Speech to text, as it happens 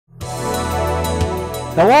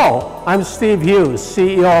Hello, I'm Steve Hughes,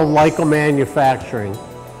 CEO of Lyco Manufacturing.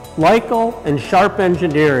 Lyco and Sharp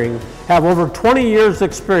Engineering have over 20 years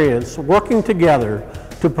experience working together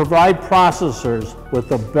to provide processors with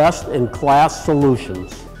the best-in-class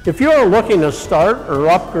solutions. If you are looking to start or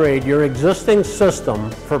upgrade your existing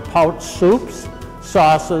system for pouch soups,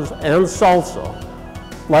 sauces, and salsa,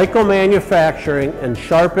 Lyco Manufacturing and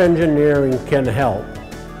Sharp Engineering can help.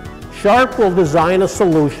 Sharp will design a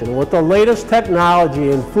solution with the latest technology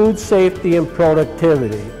in food safety and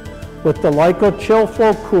productivity with the Lyco Chill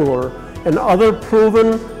Flow Cooler and other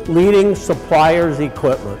proven leading suppliers'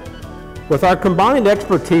 equipment. With our combined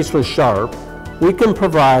expertise with Sharp, we can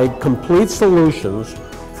provide complete solutions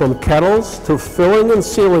from kettles to filling and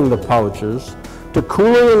sealing the pouches to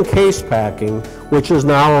cooling and case packing, which is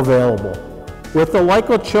now available. With the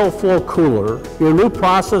Lyco Chill Flow Cooler, your new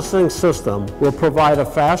processing system will provide a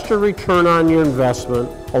faster return on your investment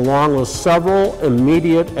along with several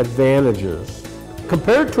immediate advantages.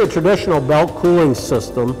 Compared to a traditional belt cooling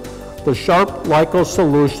system, the Sharp Lyco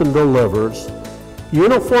solution delivers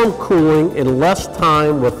uniform cooling in less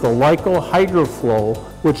time with the Lyco HydroFlow,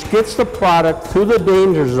 which gets the product through the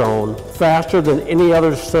danger zone faster than any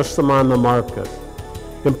other system on the market.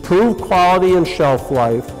 Improved quality and shelf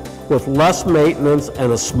life with less maintenance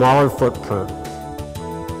and a smaller footprint.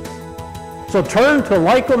 So turn to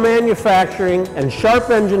Lyco Manufacturing and Sharp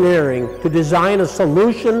Engineering to design a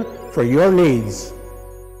solution for your needs.